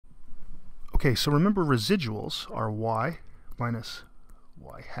Okay, so remember residuals are y minus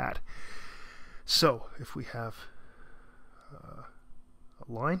y hat. So if we have a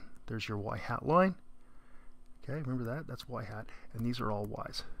line, there's your y hat line. Okay, remember that? That's y hat, and these are all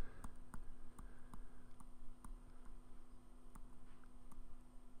y's.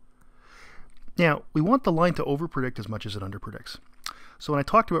 Now, we want the line to overpredict as much as it underpredicts. So when I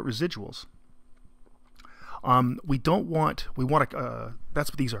talked about residuals, we want that's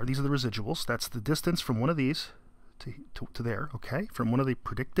what these are. These are the residuals. That's the distance from one of these to there, okay? From one of the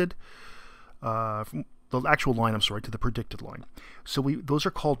predicted, from the actual line, I'm sorry, to the predicted line. So those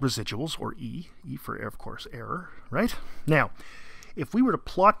are called residuals, or E for, of course, error, right? Now, if we were to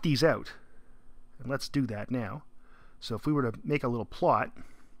plot these out, and let's do that now. So if we were to make a little plot,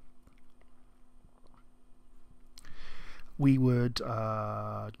 we would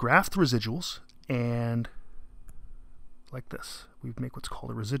graph the residuals, and like this, we'd make what's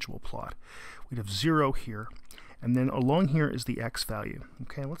called a residual plot. We'd have 0 here, and then along here is the x value.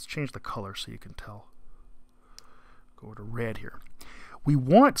 Okay, let's change the color so you can tell. Go to red here. We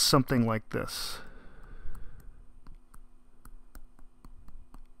want something like this.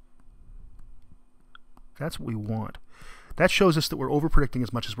 That's what we want. That shows us that we're overpredicting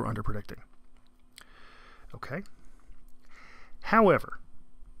as much as we're underpredicting. Okay? However,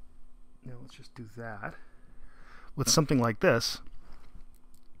 now let's just do that. With something like this,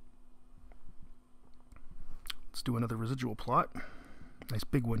 let's do another residual plot. Nice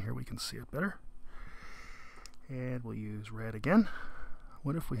big one here, we can see it better. And we'll use red again.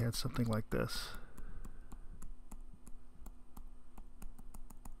 What if we had something like this?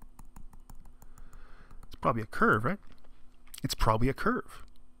 It's probably a curve, right? It's probably a curve.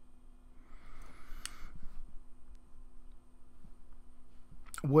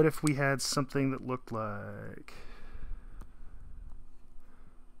 What if we had something that looked like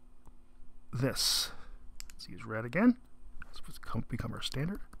this? Let's use red again. Let's become our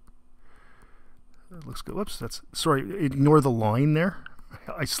standard. It looks good. Whoops, that's, sorry, ignore the line there.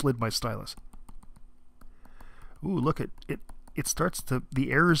 I slid my stylus. Ooh, look at it. It starts to,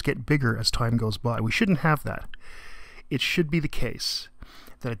 the errors get bigger as time goes by. We shouldn't have that. It should be the case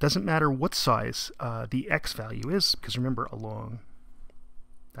that it doesn't matter what size the x value is, because remember, along,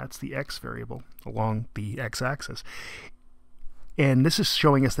 that's the x variable, along the x-axis. And this is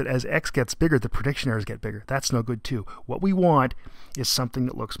showing us that as x gets bigger, the prediction errors get bigger. That's no good too. What we want is something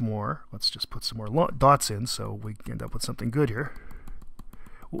that looks more, let's just put some more dots in so we end up with something good here.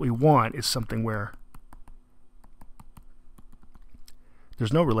 What we want is something where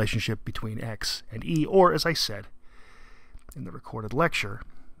there's no relationship between x and e, or as I said in the recorded lecture,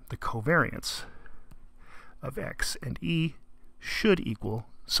 the covariance of x and e should equal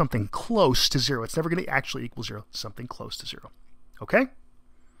something close to 0. It's never going to actually equal 0, something close to 0. Okay?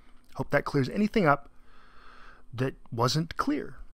 Hope that clears anything up that wasn't clear.